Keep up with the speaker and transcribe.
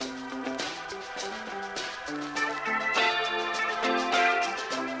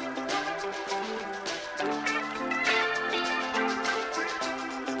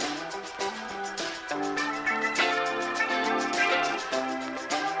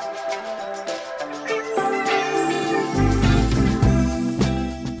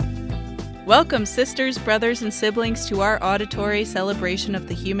Welcome, sisters, brothers, and siblings, to our auditory celebration of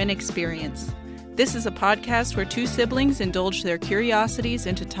the human experience. This is a podcast where two siblings indulge their curiosities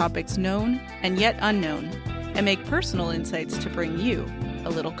into topics known and yet unknown, and make personal insights to bring you a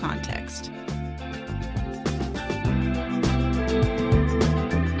little context.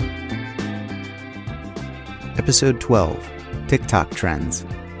 Episode 12, TikTok Trends.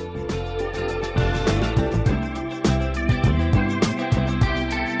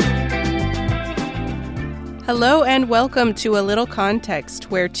 Hello and welcome to A Little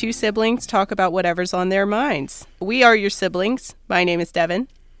Context, where two siblings talk about whatever's on their minds. We are your siblings. My name is Devin.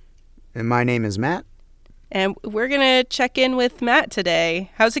 And my name is Matt. And we're going to check in with Matt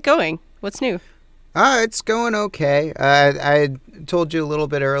today. How's it going? What's new? It's going okay. I told you a little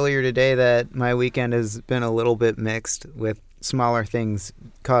bit earlier today that my weekend has been a little bit mixed, with smaller things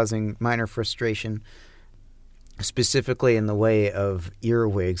causing minor frustration, specifically in the way of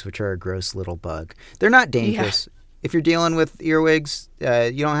earwigs, which are a gross little bug. They're not dangerous. Yeah. If you're dealing with earwigs,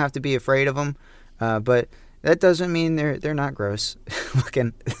 you don't have to be afraid of them, but that doesn't mean they're not gross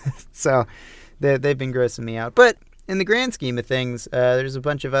looking. So they've been grossing me out. But in the grand scheme of things, there's a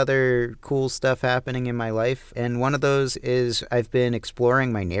bunch of other cool stuff happening in my life, and one of those is I've been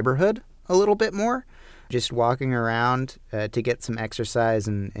exploring my neighborhood a little bit more, just walking around to get some exercise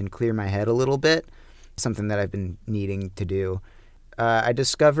and clear my head a little bit. Something that I've been needing to do. I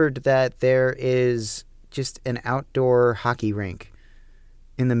discovered that there is just an outdoor hockey rink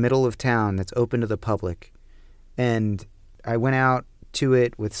in the middle of town that's open to the public. And I went out to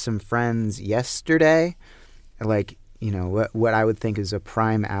it with some friends yesterday, like, you know, what I would think is a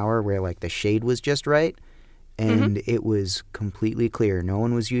prime hour where, like, the shade was just right. And It was completely clear. No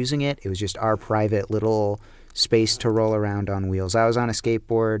one was using it. It was just our private little space to roll around on wheels. I was on a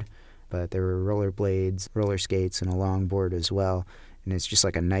skateboard, but there were rollerblades, roller skates, and a longboard as well. And it's just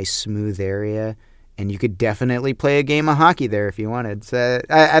like a nice, smooth area. And you could definitely play a game of hockey there if you wanted. So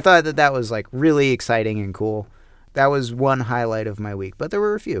I thought that was like really exciting and cool. That was one highlight of my week, but there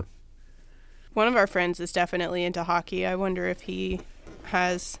were a few. One of our friends is definitely into hockey. I wonder if he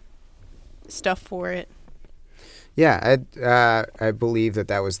has stuff for it. Yeah, I believe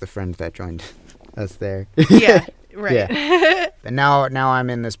that was the friend that joined us there. Yeah. Right. Yeah. And now I'm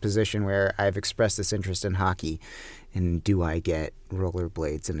in this position where I've expressed this interest in hockey, and do I get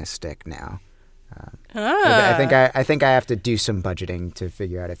rollerblades and a stick now? I think I have to do some budgeting to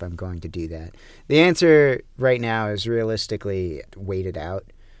figure out if I'm going to do that. The answer right now is realistically wait it out,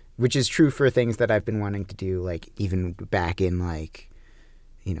 which is true for things that I've been wanting to do, like even back in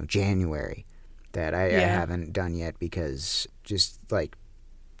January, that I haven't done yet because just like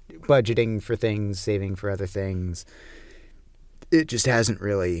budgeting for things, saving for other things, it just hasn't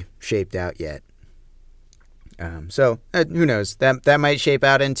really shaped out yet. So who knows? That might shape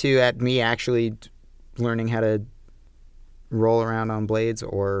out into me actually learning how to roll around on blades,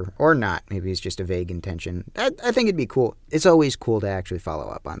 or not. Maybe it's just a vague intention. I think it'd be cool. It's always cool to actually follow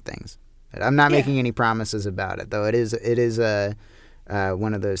up on things. I'm not making any promises about it, though. It is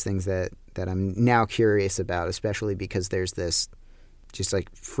one of those things that I'm now curious about, especially because there's this just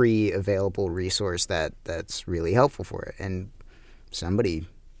like free available resource that's really helpful for it, and somebody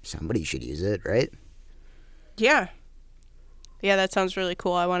should use it, right? Yeah, that sounds really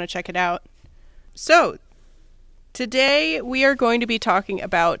cool. I want to check it out. So today we are going to be talking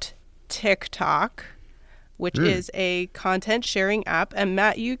about TikTok, which is a content sharing app. And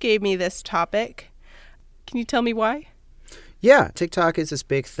Matt, you gave me this topic. Can you tell me why? Yeah, TikTok is this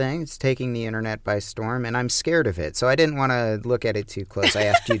big thing. It's taking the internet by storm, and I'm scared of it. So I didn't want to look at it too close. I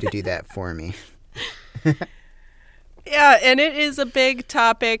asked you to do that for me. Yeah, and it is a big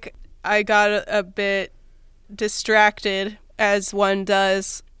topic. I got a bit distracted, as one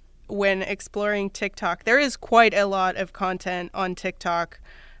does when exploring TikTok. There is quite a lot of content on TikTok.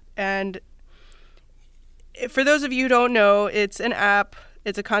 And for those of you who don't know, it's an app.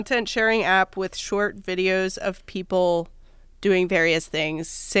 It's a content sharing app with short videos of people doing various things: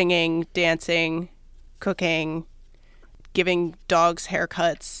 singing, dancing, cooking, giving dogs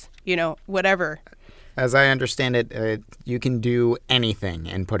haircuts, whatever. As I understand it, you can do anything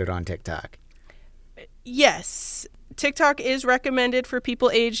and put it on TikTok. Yes. TikTok is recommended for people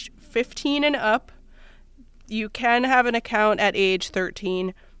aged 15 and up. You can have an account at age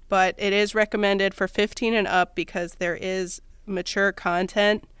 13, but it is recommended for 15 and up because there is mature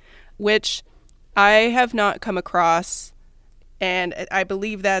content, which I have not come across. And I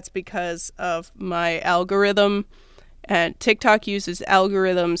believe that's because of my algorithm. And TikTok uses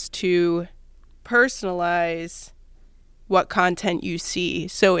algorithms to personalize what content you see.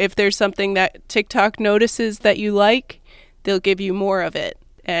 So if there's something that TikTok notices that you like, they'll give you more of it.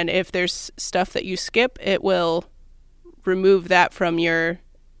 And if there's stuff that you skip, it will remove that from your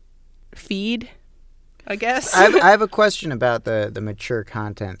feed, I guess. I have a question about the mature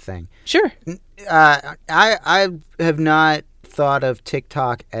content thing. Sure. I have not thought of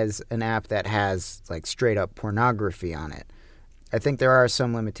TikTok as an app that has like straight up pornography on it. I think there are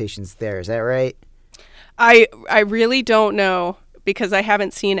some limitations there. Is that right? I really don't know because I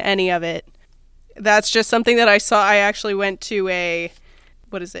haven't seen any of it. That's just something that I saw. I actually went to a,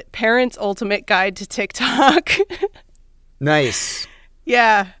 Parents' Ultimate Guide to TikTok. Nice.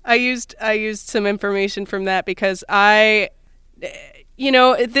 Yeah, I used some information from that because this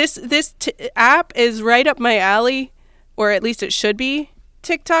app is right up my alley, or at least it should be.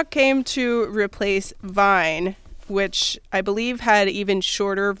 TikTok came to replace Vine, which I believe had even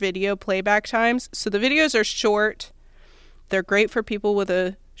shorter video playback times. So the videos are short. They're great for people with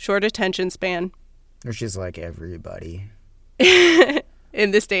a short attention span. Which is like everybody.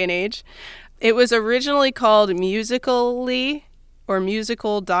 In this day and age. It was originally called Musical.ly or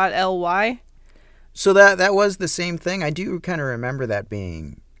musical.ly. So that was the same thing? I do kind of remember that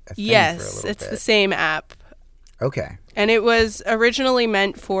being a thing for a little bit. Yes, it's the same app. Okay. And it was originally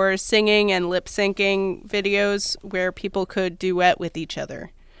meant for singing and lip syncing videos where people could duet with each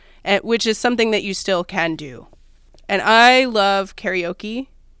other, which is something that you still can do. And I love karaoke.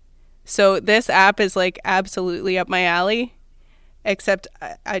 So this app is like absolutely up my alley, except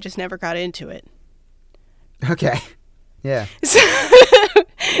I just never got into it. Okay. Yeah.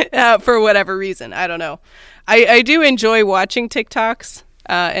 For whatever reason. I don't know. I do enjoy watching TikToks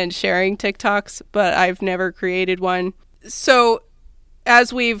and sharing TikToks, but I've never created one. So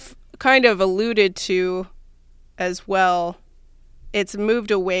as we've kind of alluded to as well, it's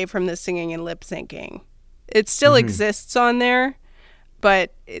moved away from the singing and lip syncing. It still exists on there,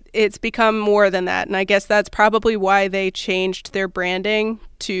 but it's become more than that. And I guess that's probably why they changed their branding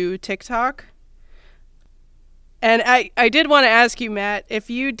to TikTok. And I did want to ask you, Matt, if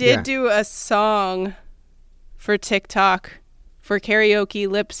you did do a song for TikTok, for karaoke,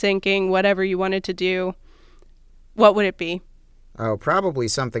 lip syncing, whatever you wanted to do, what would it be? Oh, probably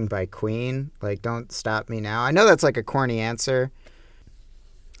something by Queen, like Don't Stop Me Now. I know that's like a corny answer.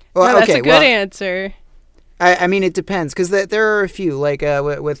 Well, no, that's a good answer. I mean, it depends, because there are a few, like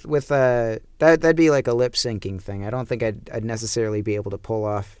with that'd be like a lip syncing thing. I don't think I'd necessarily be able to pull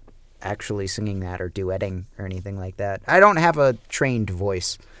off actually singing that or duetting or anything like that. I don't have a trained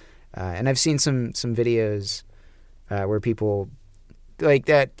voice, and I've seen some videos where people like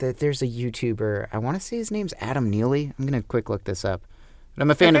that. There's a YouTuber. I want to say his name's Adam Neely. I'm gonna quick look this up. But I'm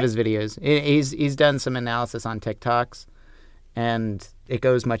a fan of his videos. He's done some analysis on TikToks, and it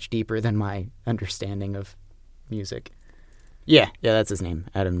goes much deeper than my understanding of music. Yeah, that's his name,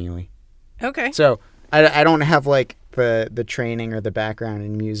 Adam Neely. Okay. So I don't have like the training or the background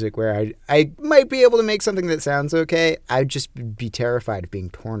in music where I might be able to make something that sounds okay. I'd just be terrified of being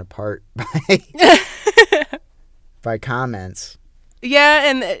torn apart by comments. Yeah,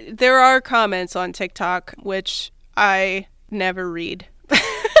 and there are comments on TikTok, which I never read.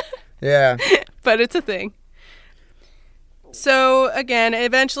 Yeah. But it's a thing. So, again,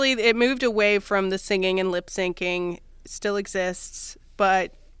 eventually it moved away from the singing and lip syncing. It still exists,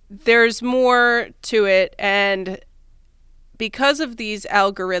 but there's more to it. And because of these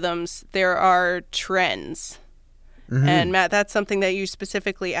algorithms, there are trends. Mm-hmm. And, Matt, that's something that you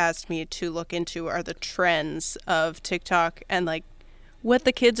specifically asked me to look into, are the trends of TikTok and, like, what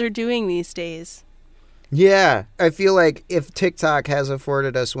the kids are doing these days. Yeah, I feel like if TikTok has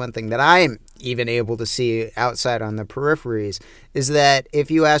afforded us one thing that I'm even able to see outside on the peripheries, is that if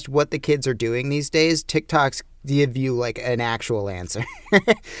you asked what the kids are doing these days, TikTok's give you like an actual answer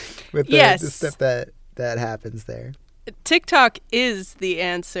with the stuff that happens there. TikTok is the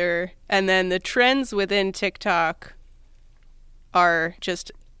answer, and then the trends within TikTok are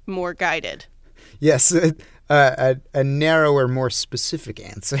just more guided. Yes, a narrower, more specific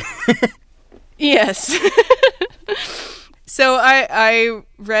answer. Yes. So I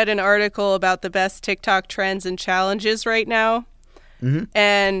read an article about the best TikTok trends and challenges right now. Mm-hmm.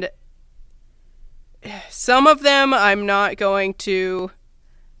 And some of them I'm not going to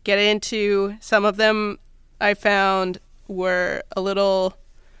get into. Some of them I found were a little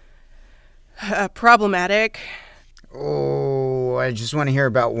problematic. Oh, I just want to hear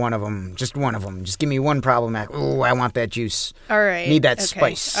about one of them. Just one of them. Just give me one problematic. Oh, I want that juice. All right. Need that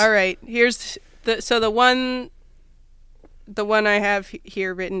spice. All right. Here's the one I have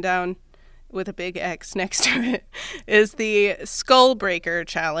here written down with a big X next to it is the Skull Breaker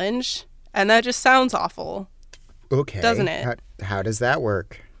Challenge. And that just sounds awful. Okay. Doesn't it? How does that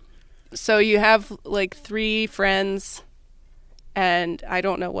work? So you have like 3 friends and I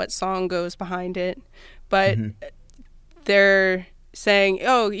don't know what song goes behind it, but they're saying,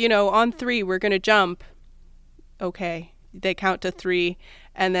 oh, on 3, we're going to jump. Okay. They count to 3,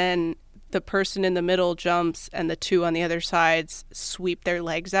 and then the person in the middle jumps, and the 2 on the other sides sweep their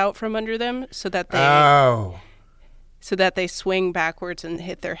legs out from under them so that they swing backwards and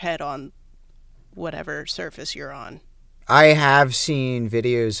hit their head on whatever surface you're on. I have seen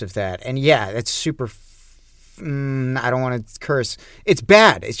videos of that, and yeah, that's super. I don't want to curse. It's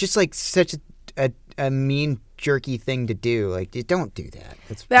bad. It's just like such a mean, jerky thing to do. Like, you don't do that.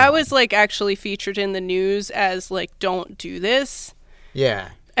 That was like actually featured in the news as like, don't do this. Yeah.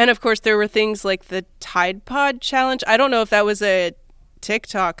 And of course, there were things like the Tide Pod challenge. I don't know if that was a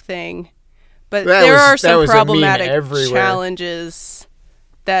TikTok thing, but there are some problematic challenges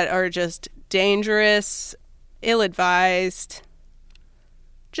that are just dangerous, ill-advised.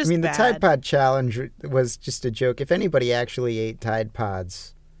 Just the bad. Tide Pod challenge was just a joke. If anybody actually ate Tide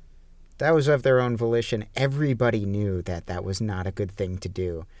Pods, that was of their own volition. Everybody knew that was not a good thing to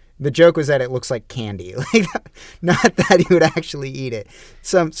do. The joke was that it looks like candy, like not that you would actually eat it.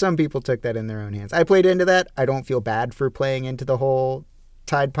 Some people took that in their own hands. I played into that. I don't feel bad for playing into the whole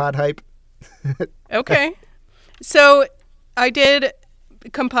Tide Pod hype. Okay. So I did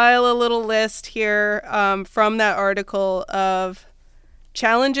compile a little list here from that article of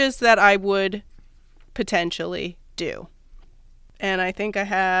challenges that I would potentially do. And I think I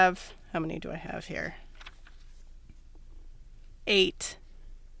have, how many do I have here? 8.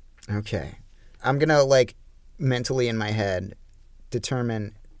 Okay. I'm going to, mentally in my head,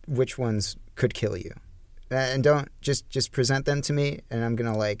 determine which ones could kill you. And don't just present them to me, and I'm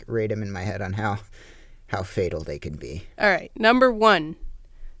going to, rate them in my head on how fatal they can be. All right. Number 1,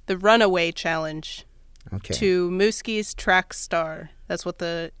 the Runaway Challenge. Okay. To Mooskie's Track Star. That's what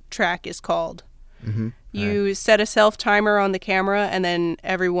the track is called. Mm-hmm. You set a self-timer on the camera, and then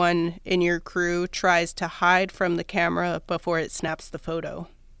everyone in your crew tries to hide from the camera before it snaps the photo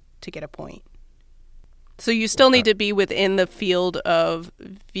to get a point. So you still need to be within the field of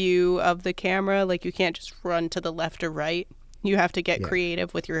view of the camera. Like, you can't just run to the left or right. You have to get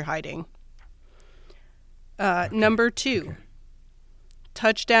creative with your hiding. Number 2,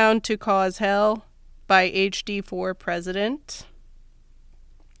 Touchdown to Cause Hell by HD4 President.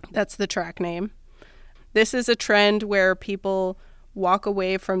 That's the track name. This is a trend where people walk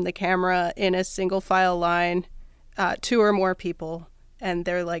away from the camera in a single file line, 2 or more people, and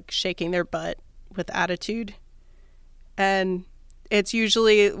they're shaking their butt with attitude. And it's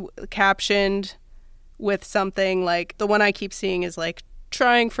usually captioned with something like, the one I keep seeing is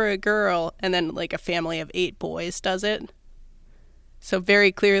trying for a girl, and then a family of 8 boys does it. So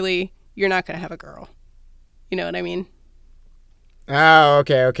very clearly, you're not going to have a girl. You know what I mean? Oh,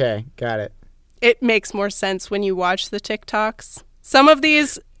 okay. Got it. It makes more sense when you watch the TikToks. Some of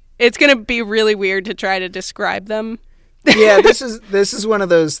these, it's going to be really weird to try to describe them. Yeah, this is one of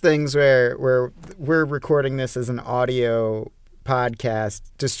those things where we're recording this as an audio podcast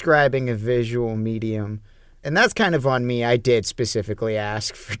describing a visual medium. And that's kind of on me. I did specifically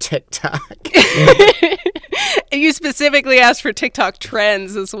ask for TikTok. You specifically asked for TikTok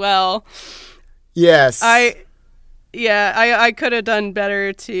trends as well. Yes. I could have done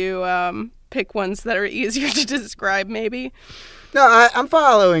better to pick ones that are easier to describe, maybe. No, I'm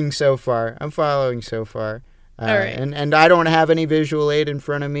following so far. All right. And I don't have any visual aid in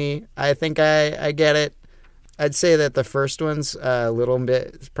front of me. I think I get it. I'd say that the first one's a little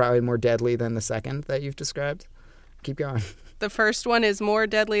bit probably more deadly than the second that you've described. Keep going. The first one is more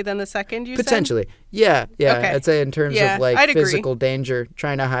deadly than the second, you Potentially. said? Yeah. Okay. I'd say in terms of I'd physical agree. danger,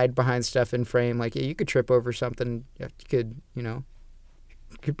 trying to hide behind stuff in frame. You could trip over something. You could, you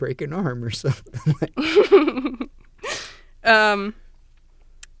could break an arm or something.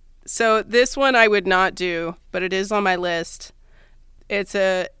 So this one I would not do, but it is on my list. It's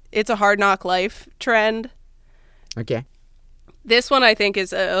a Hard Knock Life trend. Okay. This one I think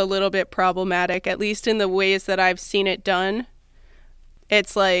is a little bit problematic, at least in the ways that I've seen it done.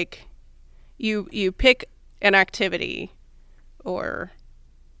 It's you pick an activity, so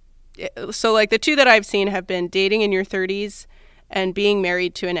the 2 that I've seen have been dating in your 30s and being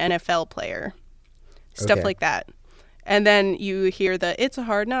married to an NFL player. Stuff like that. And then you hear the It's a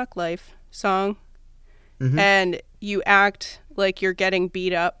Hard Knock Life song, and you act like you're getting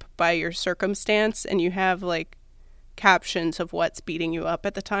beat up by your circumstance, and you have captions of what's beating you up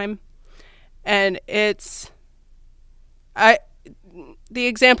at the time. And the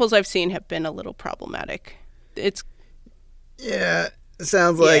examples I've seen have been a little problematic. Yeah,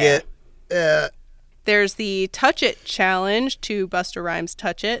 sounds like it. Yeah. There's the Touch It challenge to Busta Rhymes'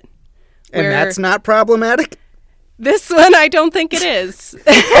 Touch It. And that's not problematic? This one, I don't think it is.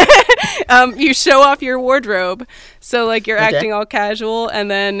 You show off your wardrobe. So, like, you're acting all casual, and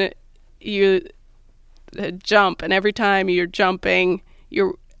then you jump. And every time you're jumping,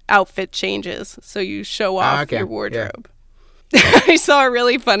 your outfit changes. So you show off your wardrobe. Yeah. I saw a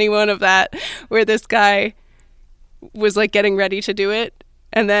really funny one of that where this guy was, like, getting ready to do it.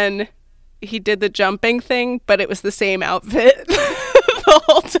 And then he did the jumping thing, but it was the same outfit the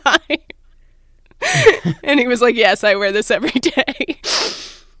whole time. And he was like, yes, I wear this every day.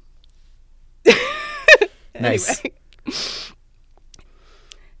 Nice. Anyway,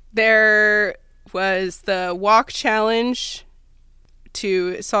 there was the walk challenge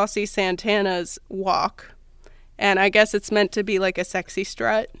to Saucy Santana's walk. And I guess it's meant to be like a sexy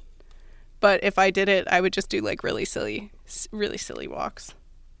strut. But if I did it, I would just do like really silly walks.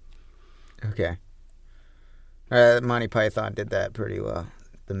 Okay. Monty Python did that pretty well.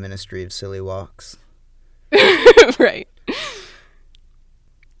 The Ministry of Silly Walks. Right.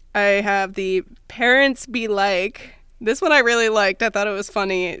 I have the Parents Be Like. This one I really liked. I thought it was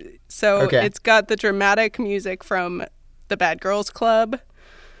funny. So It's got the dramatic music from the Bad Girls Club.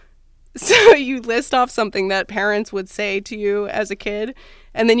 So you list off something that parents would say to you as a kid,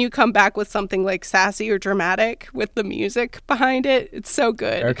 and then you come back with something like sassy or dramatic with the music behind it. It's so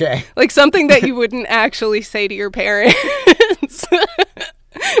good. Okay. Like something that you wouldn't actually say to your parents,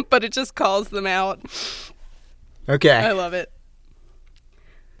 but it just calls them out. Okay. I love it.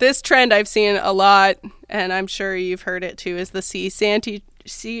 This trend I've seen a lot, and I'm sure you've heard it too, is the sea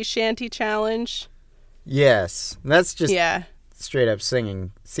shanty challenge. Yes. That's just straight up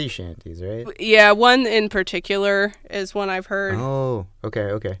singing sea shanties, right? Yeah, one in particular is one I've heard. Oh,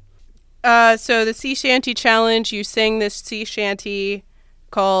 okay. So the sea shanty challenge, you sing this sea shanty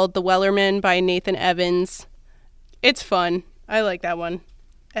called The Wellerman by Nathan Evans. It's fun. I like that one.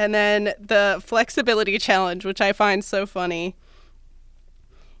 And then the flexibility challenge, which I find so funny.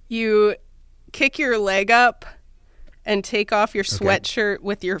 You kick your leg up and take off your sweatshirt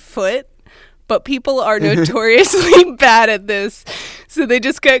with your foot, but people are notoriously bad at this, so they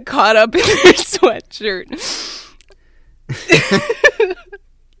just get caught up in their sweatshirt.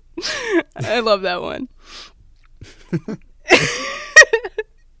 I love that one.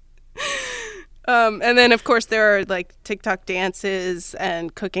 And then, of course, there are like TikTok dances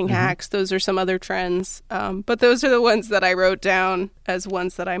and cooking hacks. Those are some other trends. But those are the ones that I wrote down as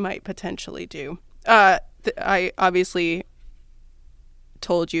ones that I might potentially do. I obviously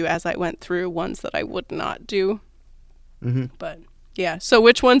told you as I went through ones that I would not do. But yeah. So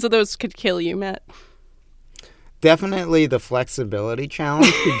which ones of those could kill you, Matt? Definitely the flexibility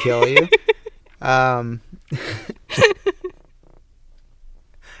challenge could kill you.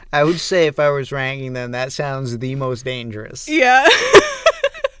 I would say if I was ranking them, that sounds the most dangerous. Yeah.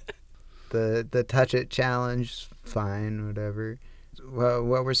 The touch it challenge, fine, whatever. Well,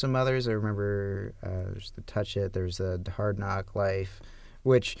 what were some others? I remember there's the touch it. There's the hard knock life,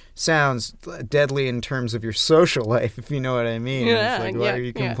 which sounds deadly in terms of your social life, if you know what I mean. Yeah, it's like, why are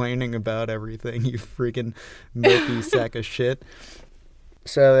you complaining about everything, you freaking milky sack of shit?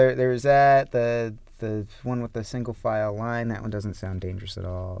 So there's that. The one with the single file line, that one doesn't sound dangerous at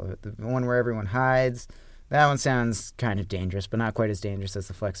all. The one where everyone hides, that one sounds kind of dangerous, but not quite as dangerous as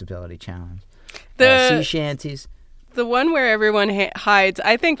the flexibility challenge. Sea shanties. The one where everyone hides,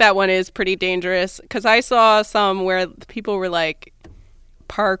 I think that one is pretty dangerous, because I saw some where people were like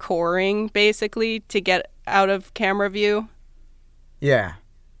parkouring basically to get out of camera view. Yeah.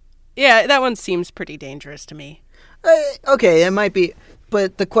 Yeah, that one seems pretty dangerous to me. Okay, it might be.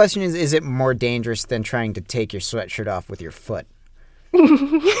 But the question is it more dangerous than trying to take your sweatshirt off with your foot?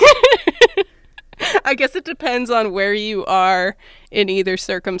 I guess it depends on where you are in either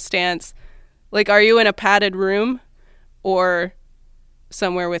circumstance. Like, are you in a padded room or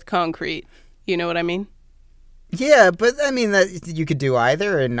somewhere with concrete? You know what I mean? Yeah, but I mean, that you could do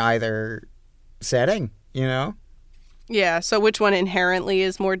either in either setting, you know? Yeah, so which one inherently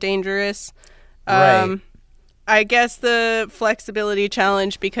is more dangerous? Right. I guess the flexibility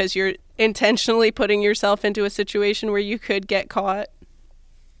challenge, because you're intentionally putting yourself into a situation where you could get caught.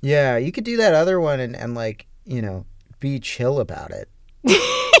 Yeah, you could do that other one and like, you know, be chill about it.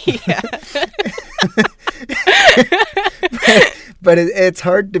 Yeah. but it's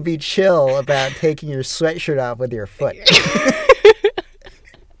hard to be chill about taking your sweatshirt off with your foot.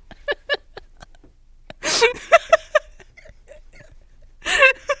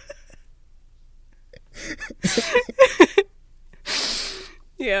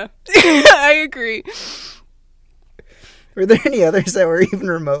 Yeah, I agree. Were there any others that were even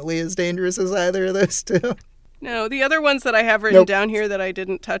remotely as dangerous as either of those two? No, the other ones that I have written down here that I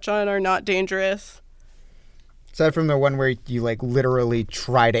didn't touch on are not dangerous. Aside from the one where you like literally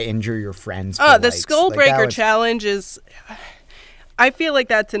try to injure your friends. Oh, the likes. Skull Like, Breaker that was- challenge is. I feel like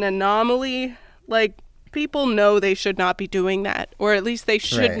that's an anomaly. Like, people know they should not be doing that, or at least they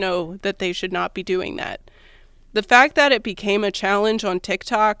should Right. know that they should not be doing that. The fact that it became a challenge on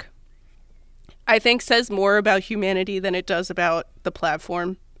TikTok, I think, says more about humanity than it does about the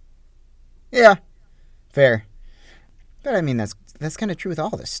platform. Yeah, fair. But I mean, that's kind of true with all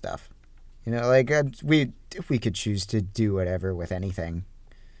this stuff. You know, like we could choose to do whatever with anything.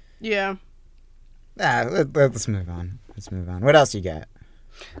 Yeah. Let's move on. What else you got?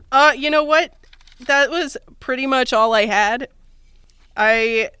 You know what? That was pretty much all I had.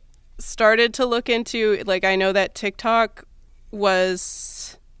 I started to look into, like, I know that TikTok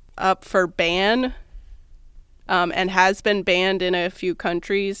was up for ban, and has been banned in a few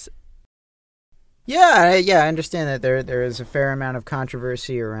countries. Yeah, I understand that there is a fair amount of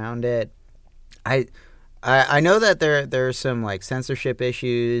controversy around it. I know that there are some like censorship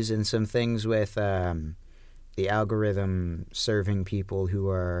issues and some things with the algorithm serving people who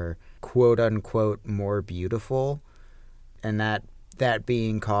are quote unquote more beautiful, and that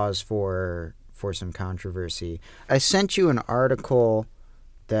being cause for some controversy. I sent you an article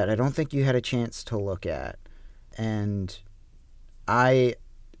that I don't think you had a chance to look at, and I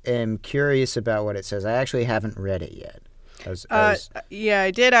am curious about what it says. I actually haven't read it yet. Yeah,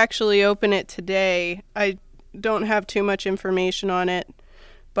 I did actually open it today. I don't have too much information on it,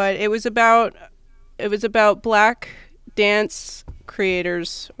 but it was about black dance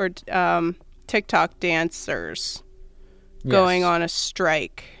creators or TikTok dancers going on a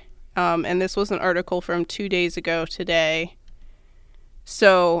strike. And this was an article from 2 days ago today.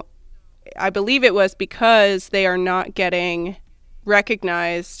 So I believe it was because they are not getting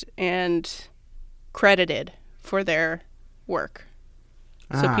recognized and credited for their work.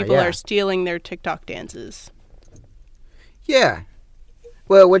 So people are stealing their TikTok dances. Yeah.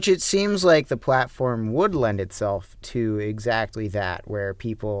 Well, which it seems like the platform would lend itself to exactly that, where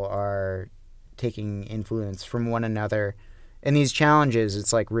people are taking influence from one another. In these challenges,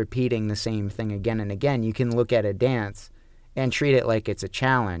 it's like repeating the same thing again and again. You can look at a dance and treat it like it's a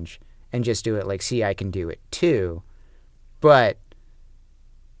challenge and just do it like, see, I can do it too. But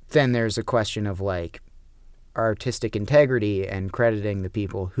then there's a question of like artistic integrity and crediting the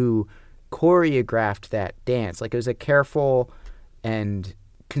people who choreographed that dance. Like, it was a careful and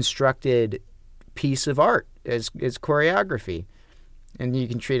constructed piece of art as choreography. And you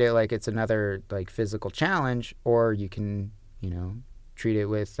can treat it like it's another like physical challenge, or you can, treat it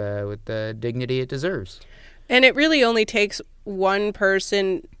with the dignity it deserves. And it really only takes one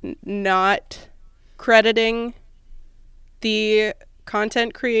person not crediting the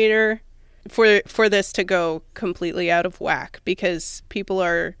content creator for this to go completely out of whack, because people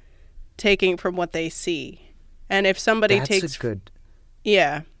are taking from what they see. And if somebody That's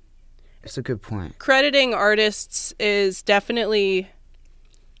a good point. Crediting artists is definitely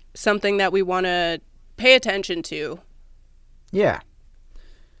something that we want to pay attention to. Yeah.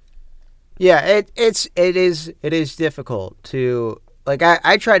 Yeah, it is difficult to, like,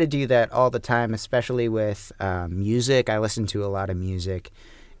 I try to do that all the time, especially with music. I listen to a lot of music,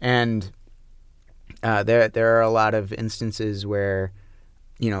 and there are a lot of instances where,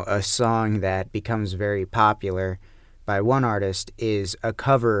 a song that becomes very popular by one artist is a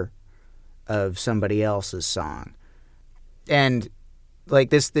cover of somebody else's song. And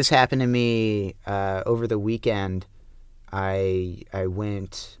like this happened to me over the weekend. I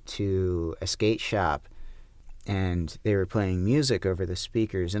went to a skate shop and they were playing music over the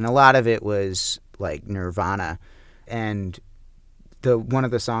speakers, and a lot of it was like Nirvana, and one of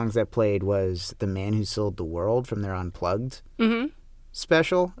the songs that played was "The Man Who Sold the World" from their Unplugged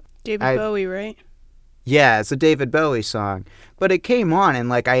special. David Bowie, right? Yeah, it's a David Bowie song. But it came on and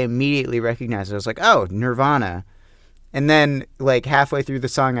like I immediately recognized it. I was like, oh, Nirvana. And then like halfway through the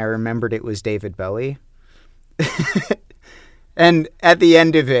song I remembered it was David Bowie. And at the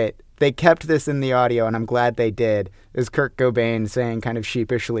end of it, they kept this in the audio, and I'm glad they did. It was Kurt Cobain saying kind of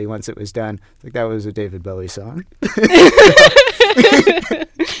sheepishly once it was done, like, that was a David Bowie song.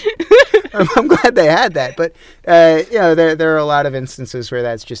 I'm glad they had that. But, there are a lot of instances where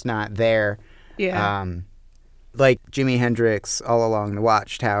that's just not there. Yeah. Like Jimi Hendrix, All Along the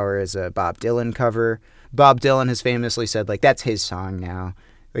Watchtower is a Bob Dylan cover. Bob Dylan has famously said, like, that's his song now.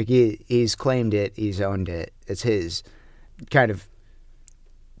 Like, he's claimed it, he's owned it, it's his. Kind of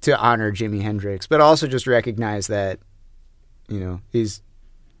to honor Jimi Hendrix, but also just recognize that, he's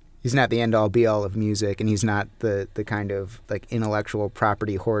not the end-all be-all of music, and he's not the kind of like intellectual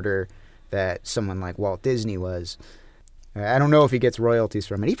property hoarder that someone like Walt Disney was. I don't know if he gets royalties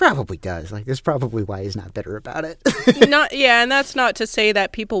from it. He probably does. Like, that's probably why he's not bitter about it. And that's not to say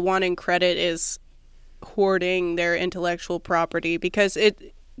that people wanting credit is hoarding their intellectual property, because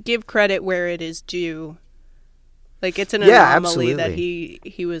give credit where it is due. Like, it's an anomaly that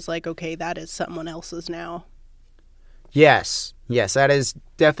he was like, okay, that is someone else's now. Yes, that is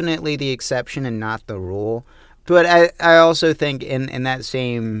definitely the exception and not the rule. But I also think in that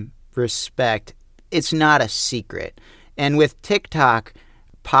same respect, it's not a secret. And with TikTok,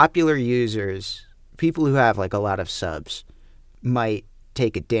 popular users, people who have like a lot of subs, might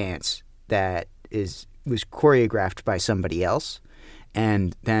take a dance that was choreographed by somebody else,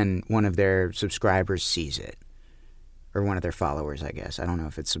 and then one of their subscribers sees it. Or one of their followers, I guess. I don't know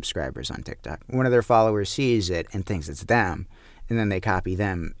if it's subscribers on TikTok. One of their followers sees it and thinks it's them, and then they copy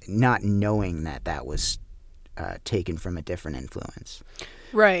them, not knowing that was taken from a different influence.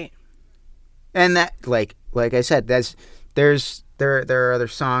 Right. And that, like I said, there are other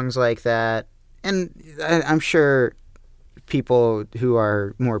songs like that, and I'm sure people who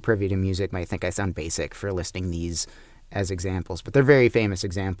are more privy to music might think I sound basic for listing these as examples, but they're very famous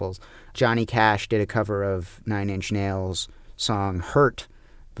examples. Johnny Cash did a cover of Nine Inch Nails' song "Hurt,"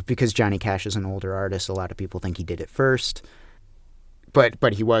 but because Johnny Cash is an older artist, a lot of people think he did it first.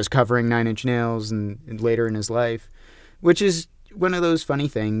 But he was covering Nine Inch Nails and later in his life, which is one of those funny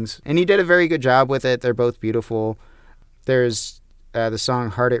things. And he did a very good job with it. They're both beautiful. There's the song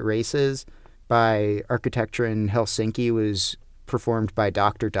 "Heart It Races" by Architecture in Helsinki was performed by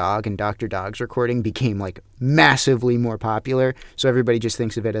Dr. Dog, and Dr. Dog's recording became like massively more popular. So everybody just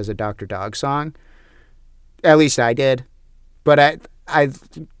thinks of it as a Dr. Dog song. At least I did. But I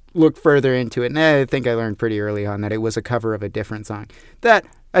looked further into it, and I think I learned pretty early on that it was a cover of a different song. That,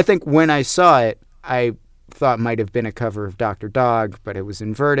 I think when I saw it, I thought might have been a cover of Dr. Dog, but it was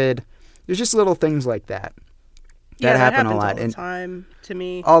inverted. There's just little things like that. That happen a lot. All the time to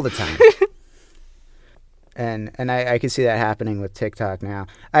me. All the time. And I can see that happening with TikTok now.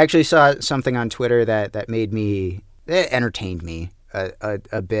 I actually saw something on Twitter that made me, it entertained me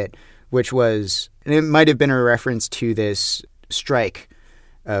a bit, which was, and it might have been a reference to this strike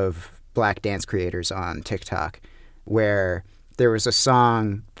of black dance creators on TikTok, where there was a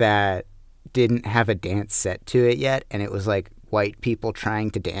song that didn't have a dance set to it yet, and it was like white people trying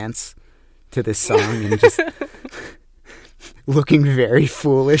to dance to this song and just looking very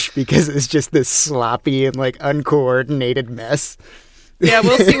foolish because it's just this sloppy and like uncoordinated mess. Yeah,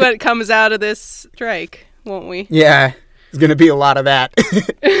 we'll see what comes out of this strike, won't we? Yeah, there's going to be a lot of that.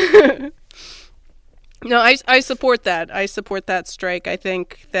 No, I support that. I support that strike. I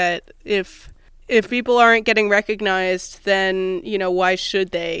think that if people aren't getting recognized, then, why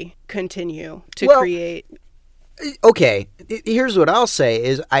should they continue to create? Okay, here's what I'll say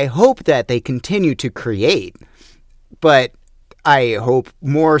is I hope that they continue to create, but I hope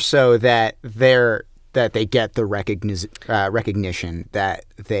more so that they get the recognition that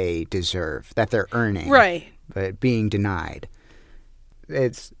they deserve, that they're earning. Right. But being denied.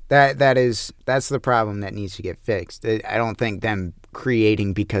 That's the problem that needs to get fixed. I don't think them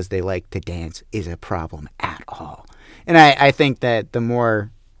creating because they like to dance is a problem at all. And I think that the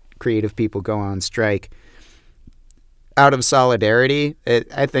more creative people go on strike out of solidarity,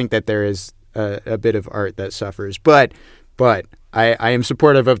 I think that there is a bit of art that suffers. But I am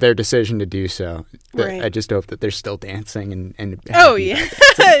supportive of their decision to do so. Right. I just hope that they're still dancing and oh yeah,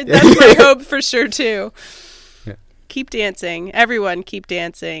 that's my hope for sure too. Yeah. Keep dancing, everyone. Keep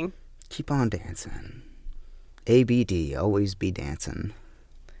dancing. Keep on dancing. ABD, always be dancing.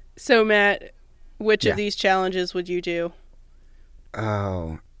 So Matt, which of these challenges would you do?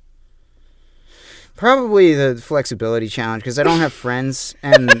 Oh, probably the flexibility challenge, because I don't have friends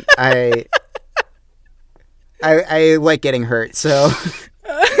and I like getting hurt, so.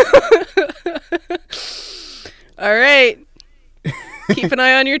 All right. Keep an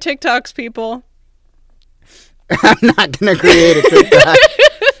eye on your TikToks, people. I'm not going to create a TikTok.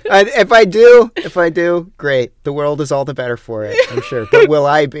 If I do, great. The world is all the better for it, I'm sure. But will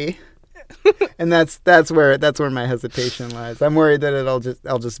I be? And that's where my hesitation lies. I'm worried that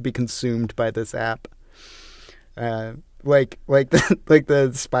I'll just be consumed by this app. Like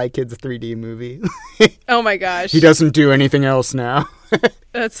the Spy Kids 3D movie. Oh my gosh. He doesn't do anything else now.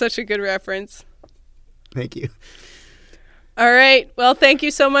 That's such a good reference. Thank you. All right. Well, thank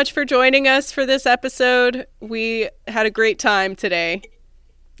you so much for joining us for this episode. We had a great time today.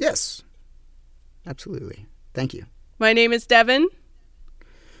 Yes. Absolutely. Thank you. My name is Devin.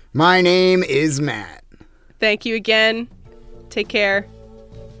 My name is Matt. Thank you again. Take care.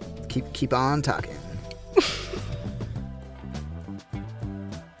 Keep on talking.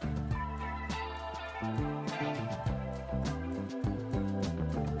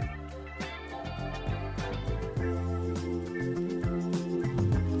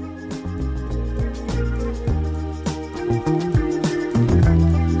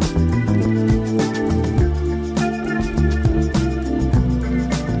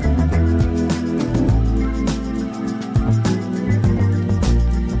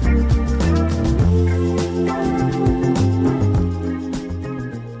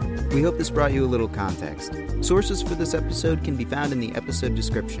 this brought you a little context. Sources for this episode can be found in the episode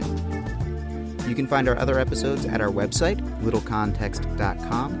description. You can find our other episodes at our website,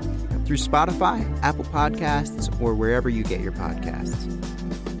 littlecontext.com, through Spotify, Apple Podcasts, or wherever you get your podcasts.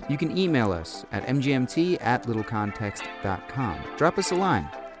 You can email us at mgmt@littlecontext.com. Drop us a line.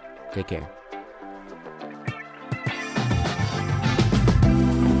 Take care.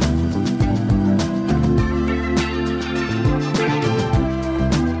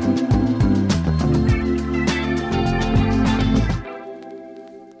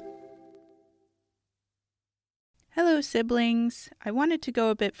 Hello, siblings. I wanted to go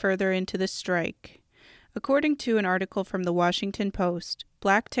a bit further into the strike. According to an article from the Washington Post,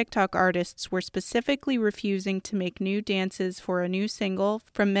 Black TikTok artists were specifically refusing to make new dances for a new single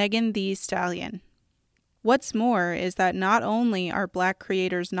from Megan Thee Stallion. What's more is that not only are Black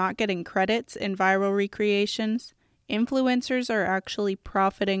creators not getting credits in viral recreations, influencers are actually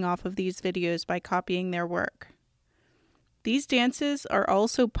profiting off of these videos by copying their work. These dances are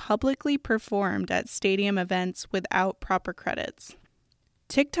also publicly performed at stadium events without proper credits.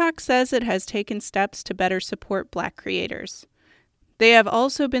 TikTok says it has taken steps to better support Black creators. They have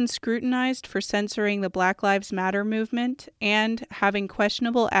also been scrutinized for censoring the Black Lives Matter movement and having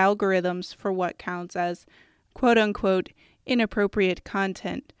questionable algorithms for what counts as quote-unquote inappropriate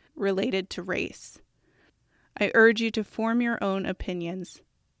content related to race. I urge you to form your own opinions.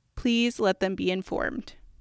 Please let them be informed.